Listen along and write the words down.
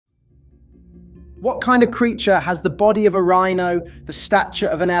What kind of creature has the body of a rhino, the stature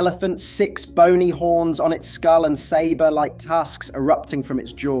of an elephant, 6 bony horns on its skull, and saber-like tusks erupting from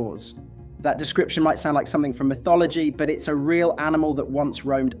its jaws? That description might sound like something from mythology, but it's a real animal that once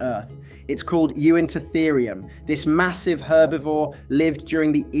roamed Earth. It's called Uintatherium. This massive herbivore lived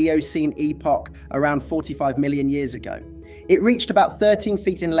during the Eocene epoch around 45 million years ago. It reached about 13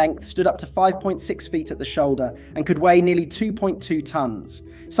 feet in length, stood up to 5.6 feet at the shoulder, and could weigh nearly 2.2 tons.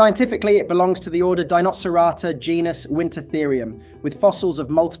 Scientifically, it belongs to the order Dinocerata, genus Uintatherium, with fossils of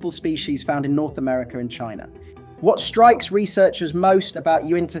multiple species found in North America and China. What strikes researchers most about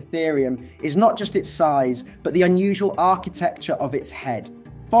Uintatherium is not just its size, but the unusual architecture of its head.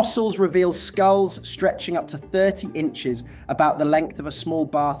 Fossils reveal skulls stretching up to 30 inches, about the length of a small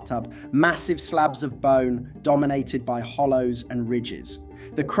bathtub, massive slabs of bone dominated by hollows and ridges.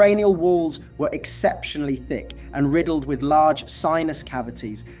 The cranial walls were exceptionally thick and riddled with large sinus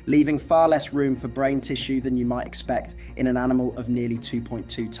cavities, leaving far less room for brain tissue than you might expect in an animal of nearly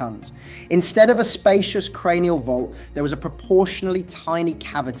 2.2 tons. Instead of a spacious cranial vault, there was a proportionally tiny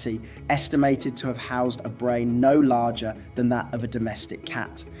cavity estimated to have housed a brain no larger than that of a domestic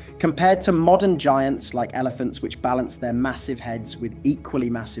cat. Compared to modern giants like elephants, which balance their massive heads with equally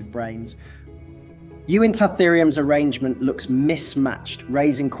massive brains, Uintatherium's arrangement looks mismatched,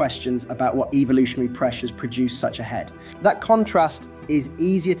 raising questions about what evolutionary pressures produce such a head. That contrast is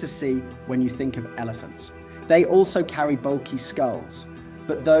easier to see when you think of elephants. They also carry bulky skulls,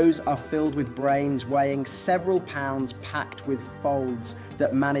 but those are filled with brains weighing several pounds, packed with folds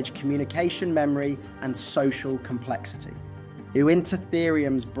that manage communication, memory, and social complexity.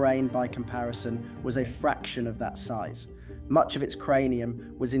 Uintatherium's brain, by comparison, was a fraction of that size. Much of its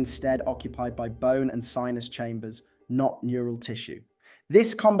cranium was instead occupied by bone and sinus chambers, not neural tissue.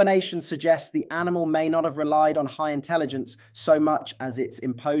 This combination suggests the animal may not have relied on high intelligence so much as its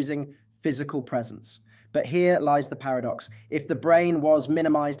imposing physical presence. But here lies the paradox. If the brain was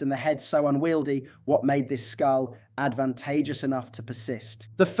minimized and the head so unwieldy, what made this skull advantageous enough to persist?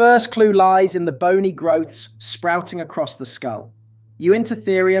 The first clue lies in the bony growths sprouting across the skull.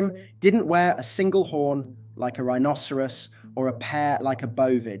 Uintatherium didn't wear a single horn like a rhinoceros or a pair like a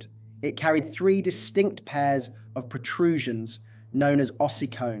bovid. It carried 3 distinct pairs of protrusions known as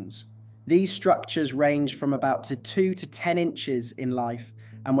ossicones. These structures ranged from about 2 to 10 inches in life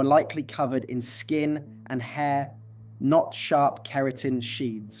and were likely covered in skin and hair, not sharp keratin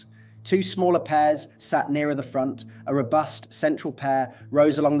sheaths. 2 smaller pairs sat nearer the front, a robust central pair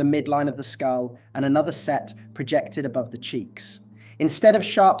rose along the midline of the skull, and another set projected above the cheeks. Instead of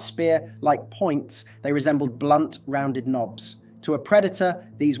sharp spear-like points, they resembled blunt, rounded knobs. To a predator,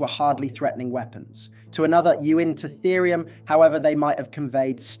 these were hardly threatening weapons. To another Uintatherium, however, they might have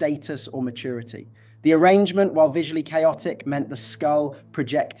conveyed status or maturity. The arrangement, while visually chaotic, meant the skull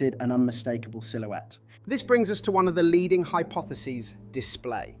projected an unmistakable silhouette. This brings us to one of the leading hypotheses: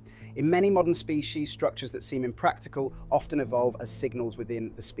 display. In many modern species, structures that seem impractical often evolve as signals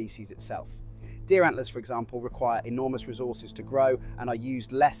within the species itself. Deer antlers, for example, require enormous resources to grow and are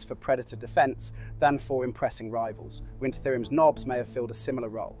used less for predator defense than for impressing rivals. Uintatherium's knobs may have filled a similar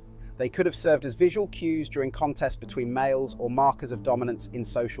role. They could have served as visual cues during contests between males or markers of dominance in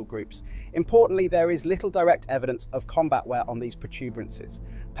social groups. Importantly, there is little direct evidence of combat wear on these protuberances.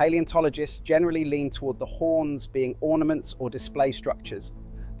 Paleontologists generally lean toward the horns being ornaments or display structures,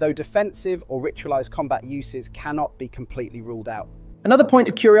 though defensive or ritualized combat uses cannot be completely ruled out. Another point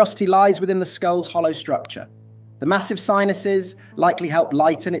of curiosity lies within the skull's hollow structure. The massive sinuses likely helped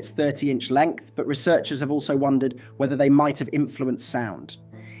lighten its 30-inch length, but researchers have also wondered whether they might have influenced sound.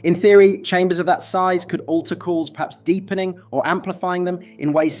 In theory, chambers of that size could alter calls, perhaps deepening or amplifying them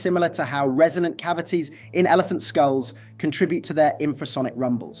in ways similar to how resonant cavities in elephant skulls contribute to their infrasonic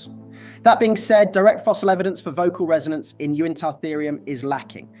rumbles. That being said, direct fossil evidence for vocal resonance in Uintatherium is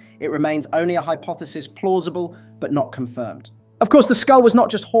lacking. It remains only a hypothesis, plausible but not confirmed. Of course, the skull was not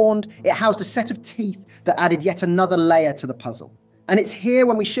just horned, it housed a set of teeth that added yet another layer to the puzzle. And it's here,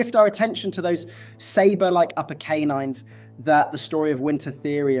 when we shift our attention to those saber-like upper canines, that the story of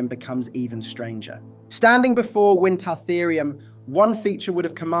Uintatherium becomes even stranger. Standing before Uintatherium, one feature would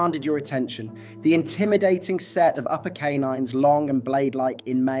have commanded your attention: the intimidating set of upper canines, long and blade-like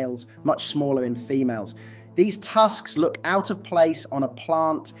in males, much smaller in females. These tusks look out of place on a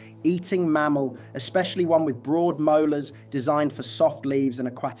plant-eating mammal, especially one with broad molars designed for soft leaves and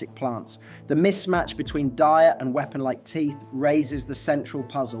aquatic plants. The mismatch between diet and weapon-like teeth raises the central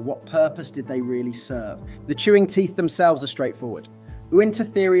puzzle. What purpose did they really serve? The chewing teeth themselves are straightforward.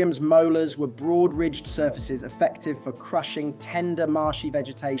 Uintatherium's molars were broad-ridged surfaces effective for crushing tender, marshy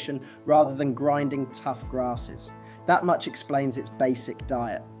vegetation rather than grinding tough grasses. That much explains its basic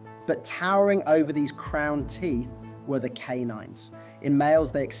diet. but towering over these crown teeth were the canines. In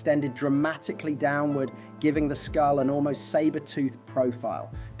males, they extended dramatically downward, giving the skull an almost saber-toothed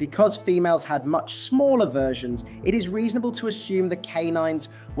profile. Because females had much smaller versions, it is reasonable to assume the canines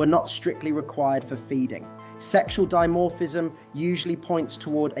were not strictly required for feeding. Sexual dimorphism usually points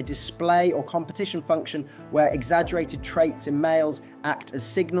toward a display or competition function where exaggerated traits in males act as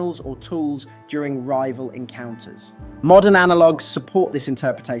signals or tools during rival encounters. Modern analogues support this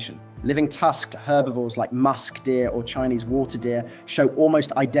interpretation. Living tusked herbivores like musk deer or Chinese water deer show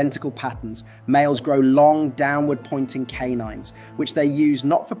almost identical patterns. Males grow long, downward-pointing canines, which they use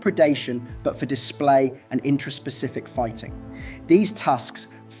not for predation, but for display and intraspecific fighting. These tusks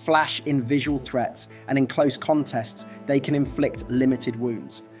flash in visual threats, and in close contests, they can inflict limited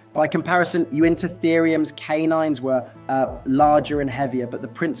wounds. By comparison, Uintatherium's canines were larger and heavier, but the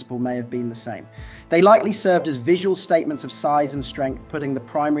principle may have been the same. They likely served as visual statements of size and strength, putting the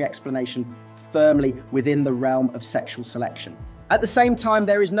primary explanation firmly within the realm of sexual selection. At the same time,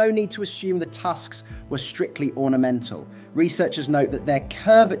 there is no need to assume the tusks were strictly ornamental. Researchers note that their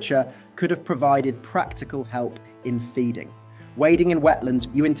curvature could have provided practical help in feeding. Wading in wetlands,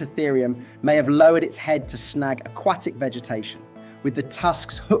 Uintatherium may have lowered its head to snag aquatic vegetation. With the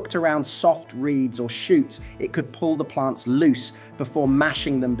tusks hooked around soft reeds or shoots, it could pull the plants loose before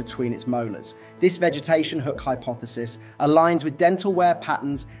mashing them between its molars. This vegetation hook hypothesis aligns with dental wear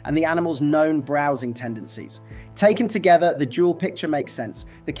patterns and the animal's known browsing tendencies. Taken together, the dual picture makes sense.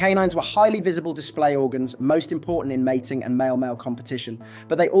 The canines were highly visible display organs, most important in mating and male-male competition,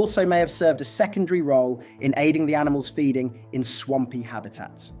 but they also may have served a secondary role in aiding the animal's feeding in swampy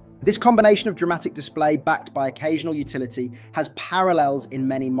habitats. This combination of dramatic display backed by occasional utility has parallels in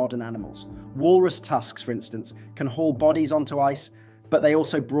many modern animals. Walrus tusks, for instance, can haul bodies onto ice, but they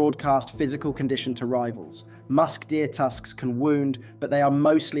also broadcast physical condition to rivals. Musk deer tusks can wound, but they are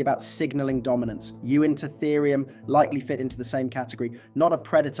mostly about signaling dominance. Uintatherium likely fit into the same category, not a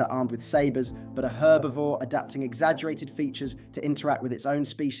predator armed with sabers, but a herbivore adapting exaggerated features to interact with its own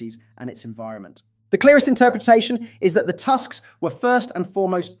species and its environment. The clearest interpretation is that the tusks were first and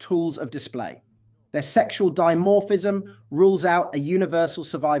foremost tools of display. Their sexual dimorphism rules out a universal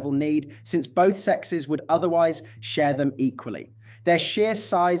survival need, since both sexes would otherwise share them equally. Their sheer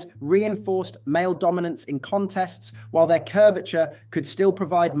size reinforced male dominance in contests, while their curvature could still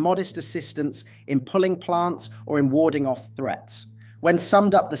provide modest assistance in pulling plants or in warding off threats. When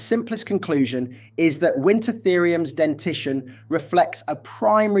summed up, the simplest conclusion is that Uintatherium's dentition reflects a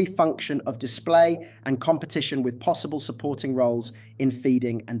primary function of display and competition with possible supporting roles in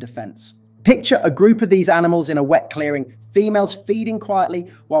feeding and defense. Picture a group of these animals in a wet clearing, females feeding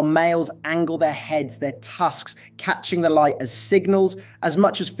quietly while males angle their heads, their tusks catching the light as signals as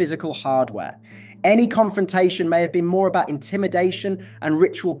much as physical hardware. Any confrontation may have been more about intimidation and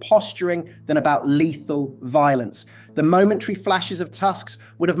ritual posturing than about lethal violence. The momentary flashes of tusks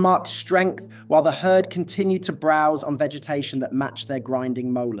would have marked strength, while the herd continued to browse on vegetation that matched their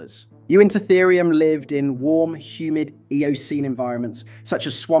grinding molars. Uintatherium lived in warm, humid Eocene environments, such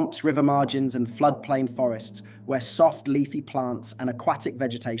as swamps, river margins, and floodplain forests, where soft, leafy plants and aquatic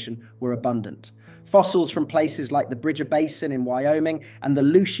vegetation were abundant. Fossils from places like the Bridger Basin in Wyoming and the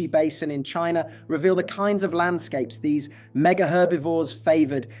Lushi Basin in China reveal the kinds of landscapes these mega-herbivores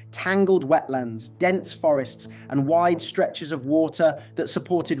favored: tangled wetlands, dense forests, and wide stretches of water that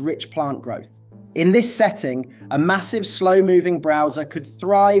supported rich plant growth. In this setting, a massive, slow-moving browser could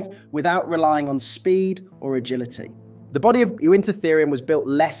thrive without relying on speed or agility. The body of Uintatherium was built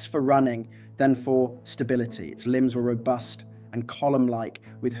less for running than for stability. Its limbs were robust and column-like,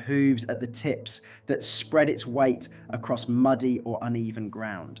 with hooves at the tips that spread its weight across muddy or uneven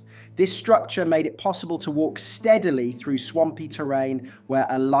ground. This structure made it possible to walk steadily through swampy terrain where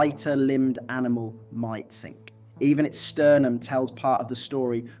a lighter-limbed animal might sink. Even its sternum tells part of the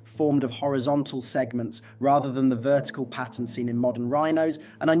story, formed of horizontal segments rather than the vertical pattern seen in modern rhinos,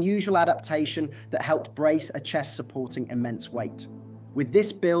 an unusual adaptation that helped brace a chest supporting immense weight. With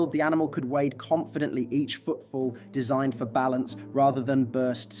this build, the animal could wade confidently, each footfall designed for balance rather than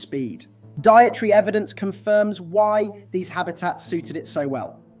burst speed. Dietary evidence confirms why these habitats suited it so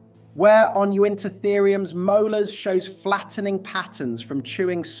well. Where on Uintatherium's molars shows flattening patterns from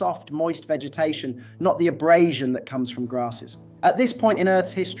chewing soft, moist vegetation, not the abrasion that comes from grasses. At this point in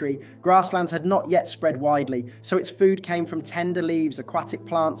Earth's history, grasslands had not yet spread widely, so its food came from tender leaves, aquatic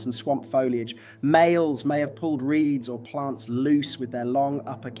plants, and swamp foliage. Males may have pulled reeds or plants loose with their long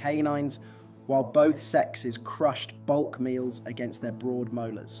upper canines, while both sexes crushed bulk meals against their broad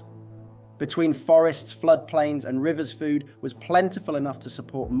molars. Between forests, floodplains, and rivers, food was plentiful enough to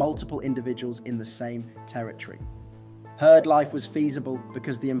support multiple individuals in the same territory. Herd life was feasible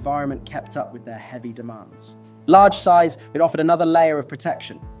because the environment kept up with their heavy demands. Large size, it offered another layer of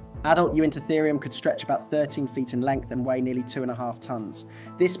protection. Adult Uintatherium could stretch about 13 feet in length and weigh nearly 2.5 tons.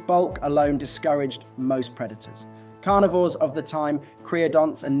 This bulk alone discouraged most predators. Carnivores of the time,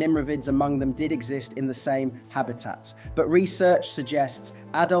 creodonts and nimrovids among them, did exist in the same habitats, but research suggests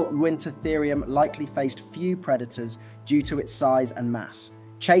adult Uintatherium likely faced few predators due to its size and mass.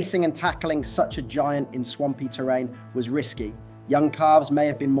 Chasing and tackling such a giant in swampy terrain was risky. Young calves may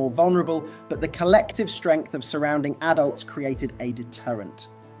have been more vulnerable, but the collective strength of surrounding adults created a deterrent.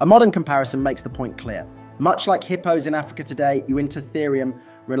 A modern comparison makes the point clear. Much like hippos in Africa today, Uintatherium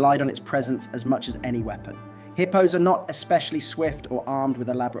relied on its presence as much as any weapon. Hippos are not especially swift or armed with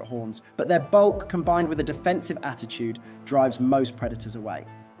elaborate horns, but their bulk combined with a defensive attitude drives most predators away.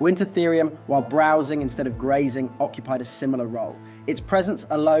 Uintatherium, while browsing instead of grazing, occupied a similar role. Its presence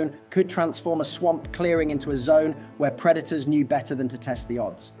alone could transform a swamp clearing into a zone where predators knew better than to test the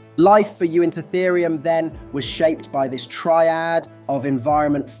odds. Life for Uintatherium then was shaped by this triad of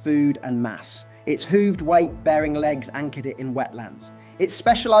environment, food, and mass. Its hooved weight-bearing legs anchored it in wetlands. Its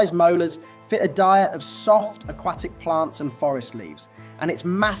specialized molars fit a diet of soft aquatic plants and forest leaves, and its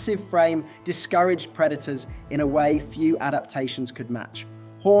massive frame discouraged predators in a way few adaptations could match.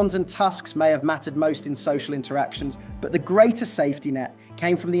 Horns and tusks may have mattered most in social interactions, but the greater safety net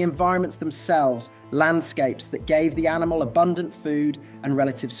came from the environments themselves, landscapes that gave the animal abundant food and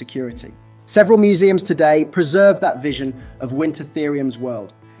relative security. Several museums today preserve that vision of Uintatherium's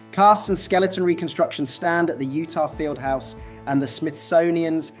world. Casts and skeleton reconstructions stand at the Utah Fieldhouse and the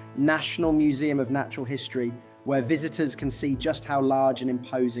Smithsonian's National Museum of Natural History, where visitors can see just how large and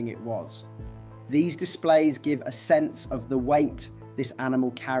imposing it was. These displays give a sense of the weight this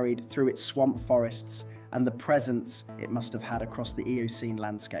animal carried through its swamp forests and the presence it must have had across the Eocene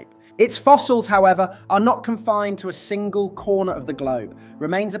landscape. Its fossils, however, are not confined to a single corner of the globe.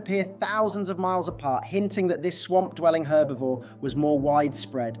 Remains appear thousands of miles apart, hinting that this swamp-dwelling herbivore was more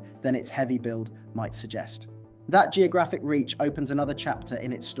widespread than its heavy build might suggest. That geographic reach opens another chapter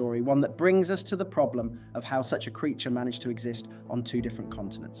in its story, one that brings us to the problem of how such a creature managed to exist on two different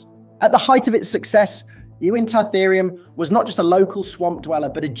continents. At the height of its success, Uintatherium was not just a local swamp dweller,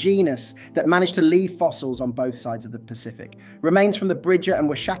 but a genus that managed to leave fossils on both sides of the Pacific. Remains from the Bridger and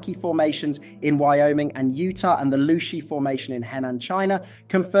Washakie formations in Wyoming and Utah and the Lushi Formation in Henan, China,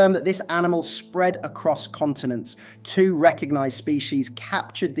 confirm that this animal spread across continents. Two recognized species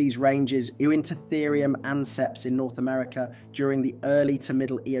captured these ranges, Uintatherium anceps in North America during the early to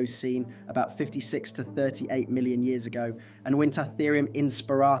middle Eocene, about 56 to 38 million years ago, and Uintatherium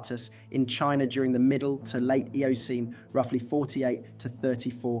inspiratus in China during the middle to late Eocene, roughly 48 to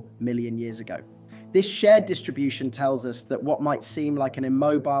 34 million years ago. This shared distribution tells us that what might seem like an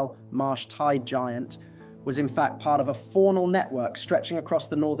immobile marsh tide giant was in fact part of a faunal network stretching across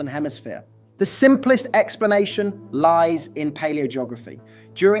the northern hemisphere. The simplest explanation lies in paleogeography.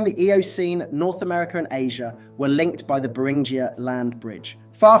 During the Eocene, North America and Asia were linked by the Beringia land bridge.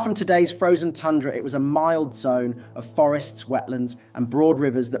 Far from today's frozen tundra, it was a mild zone of forests, wetlands, and broad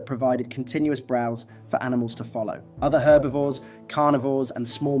rivers that provided continuous browse for animals to follow. Other herbivores, carnivores, and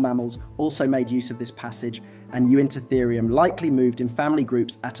small mammals also made use of this passage, and Uintatherium likely moved in family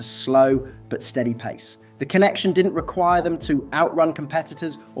groups at a slow but steady pace. The connection didn't require them to outrun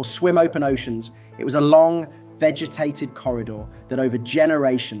competitors or swim open oceans. It was a long, vegetated corridor that over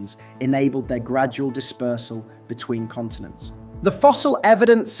generations enabled their gradual dispersal between continents. The fossil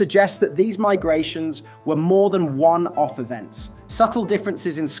evidence suggests that these migrations were more than one-off events. Subtle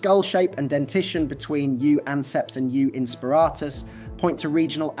differences in skull shape and dentition between U. anceps and U. inspiratus point to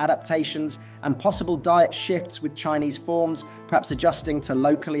regional adaptations and possible diet shifts with Chinese forms, perhaps adjusting to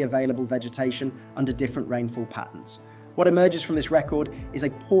locally available vegetation under different rainfall patterns. What emerges from this record is a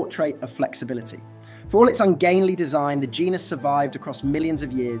portrait of flexibility. For all its ungainly design, the genus survived across millions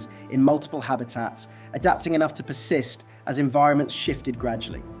of years in multiple habitats, adapting enough to persist as environments shifted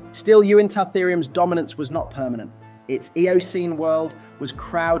gradually. Still, Uintatherium's dominance was not permanent. Its Eocene world was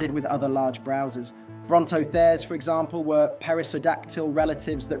crowded with other large browsers. Brontotheres, for example, were perissodactyl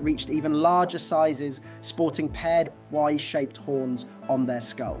relatives that reached even larger sizes, sporting paired Y-shaped horns on their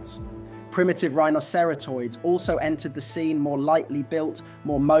skulls. Primitive rhinoceratoids also entered the scene, more lightly built,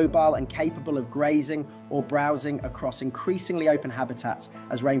 more mobile and capable of grazing or browsing across increasingly open habitats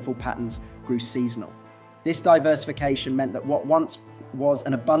as rainfall patterns grew seasonal. This diversification meant that what once was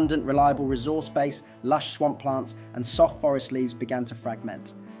an abundant, reliable resource base, lush swamp plants, and soft forest leaves began to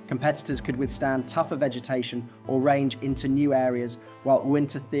fragment. Competitors could withstand tougher vegetation or range into new areas, while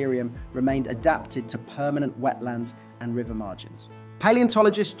Uintatherium remained adapted to permanent wetlands and river margins.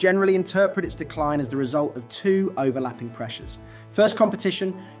 Paleontologists generally interpret its decline as the result of two overlapping pressures. First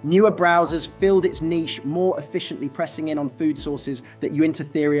competition, newer browsers filled its niche more efficiently, pressing in on food sources that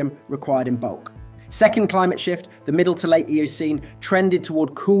Uintatherium required in bulk. Second climate shift, the middle to late Eocene, trended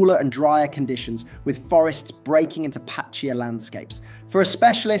toward cooler and drier conditions, with forests breaking into patchier landscapes. For a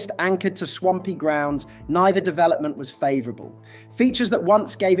specialist anchored to swampy grounds, neither development was favourable. Features that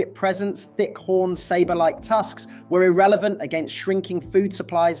once gave it presence, thick horns, saber-like tusks, were irrelevant against shrinking food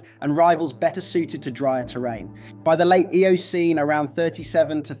supplies and rivals better suited to drier terrain. By the late Eocene, around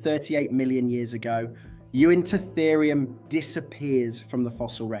 37 to 38 million years ago, Uintatherium disappears from the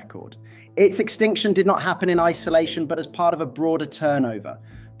fossil record. Its extinction did not happen in isolation, but as part of a broader turnover.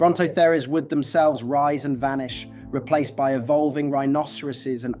 Brontotheres would themselves rise and vanish, replaced by evolving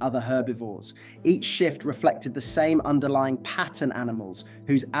rhinoceroses and other herbivores. Each shift reflected the same underlying pattern. Animals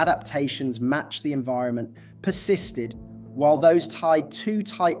whose adaptations matched the environment persisted, while those tied too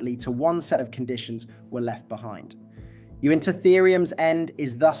tightly to one set of conditions were left behind. Uintatherium's end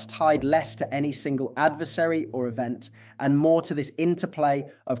is thus tied less to any single adversary or event, and more to this interplay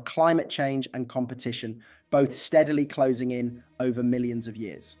of climate change and competition, both steadily closing in over millions of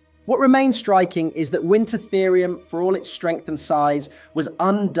years. What remains striking is that Uintatherium, for all its strength and size, was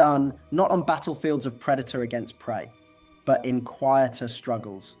undone not on battlefields of predator against prey, but in quieter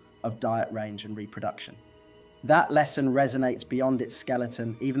struggles of diet range and reproduction. That lesson resonates beyond its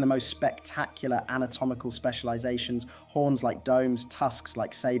skeleton. Even the most spectacular anatomical specializations, horns like domes, tusks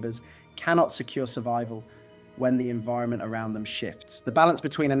like sabers, cannot secure survival when the environment around them shifts. The balance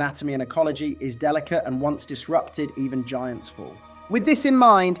between anatomy and ecology is delicate, and once disrupted, even giants fall. With this in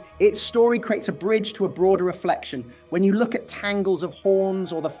mind, its story creates a bridge to a broader reflection. When you look at tangles of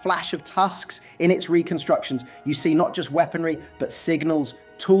horns or the flash of tusks in its reconstructions, you see not just weaponry, but signals,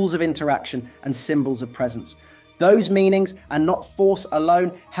 tools of interaction, and symbols of presence. Those meanings, and not force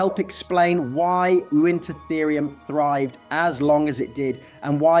alone, help explain why Uintatherium thrived as long as it did,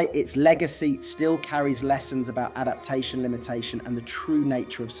 and why its legacy still carries lessons about adaptation, limitation, and the true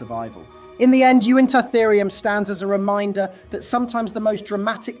nature of survival. In the end, Uintatherium stands as a reminder that sometimes the most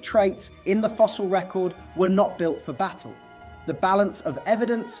dramatic traits in the fossil record were not built for battle. The balance of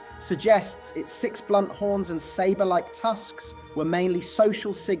evidence suggests its six blunt horns and saber-like tusks were mainly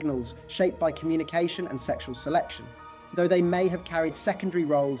social signals shaped by communication and sexual selection, though they may have carried secondary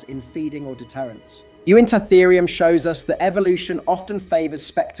roles in feeding or deterrence. Uintatherium shows us that evolution often favors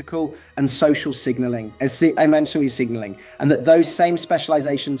spectacle and social signaling, and that those same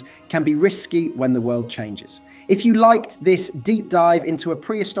specializations can be risky when the world changes. If you liked this deep dive into a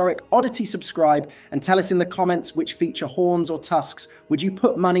prehistoric oddity, subscribe and tell us in the comments which feature horns or tusks would you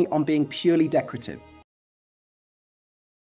put money on being purely decorative.